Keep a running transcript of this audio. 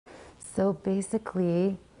So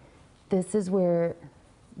basically, this is where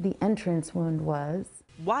the entrance wound was.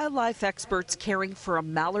 Wildlife experts caring for a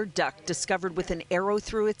mallard duck discovered with an arrow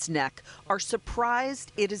through its neck are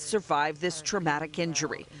surprised it has survived this traumatic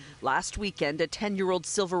injury. Last weekend, a 10-year-old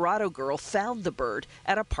Silverado girl found the bird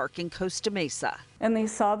at a park in Costa Mesa. And they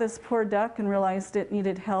saw this poor duck and realized it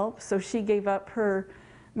needed help, so she gave up her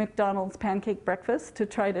McDonald's pancake breakfast to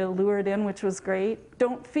try to lure it in, which was great.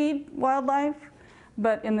 Don't feed wildlife,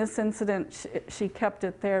 but in this incident, she kept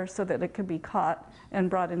it there so that it could be caught and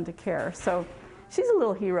brought into care. So she's a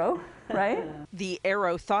little hero, right? The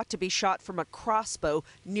arrow, thought to be shot from a crossbow,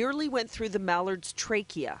 nearly went through the mallard's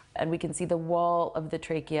trachea. And we can see the wall of the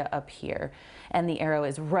trachea up here, and the arrow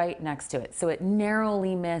is right next to it. So it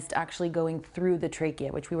narrowly missed actually going through the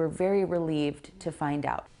trachea, which we were very relieved to find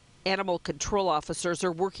out. Animal control officers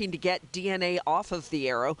are working to get DNA off of the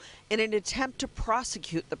arrow in an attempt to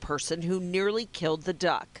prosecute the person who nearly killed the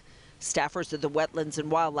duck. Staffers at the Wetlands and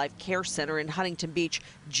Wildlife Care Center in Huntington Beach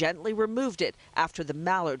gently removed it after the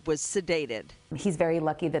mallard was sedated. He's very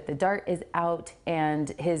lucky that the dart is out, and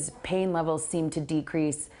his pain levels seem to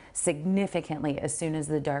decrease significantly as soon as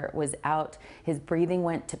the dart was out. His breathing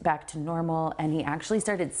went back to normal, and he actually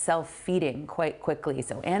started self-feeding quite quickly.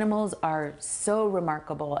 So animals are so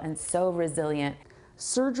remarkable and so resilient.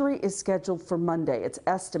 Surgery is scheduled for Monday. It's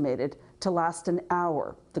estimated to last an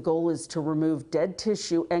hour. The goal is to remove dead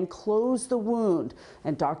tissue and close the wound.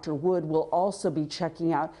 And Dr. Wood will also be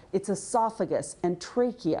checking out its esophagus and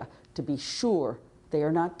trachea to be sure they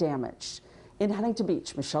are not damaged. In Huntington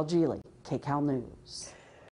Beach, Michele Gile, KCAL News.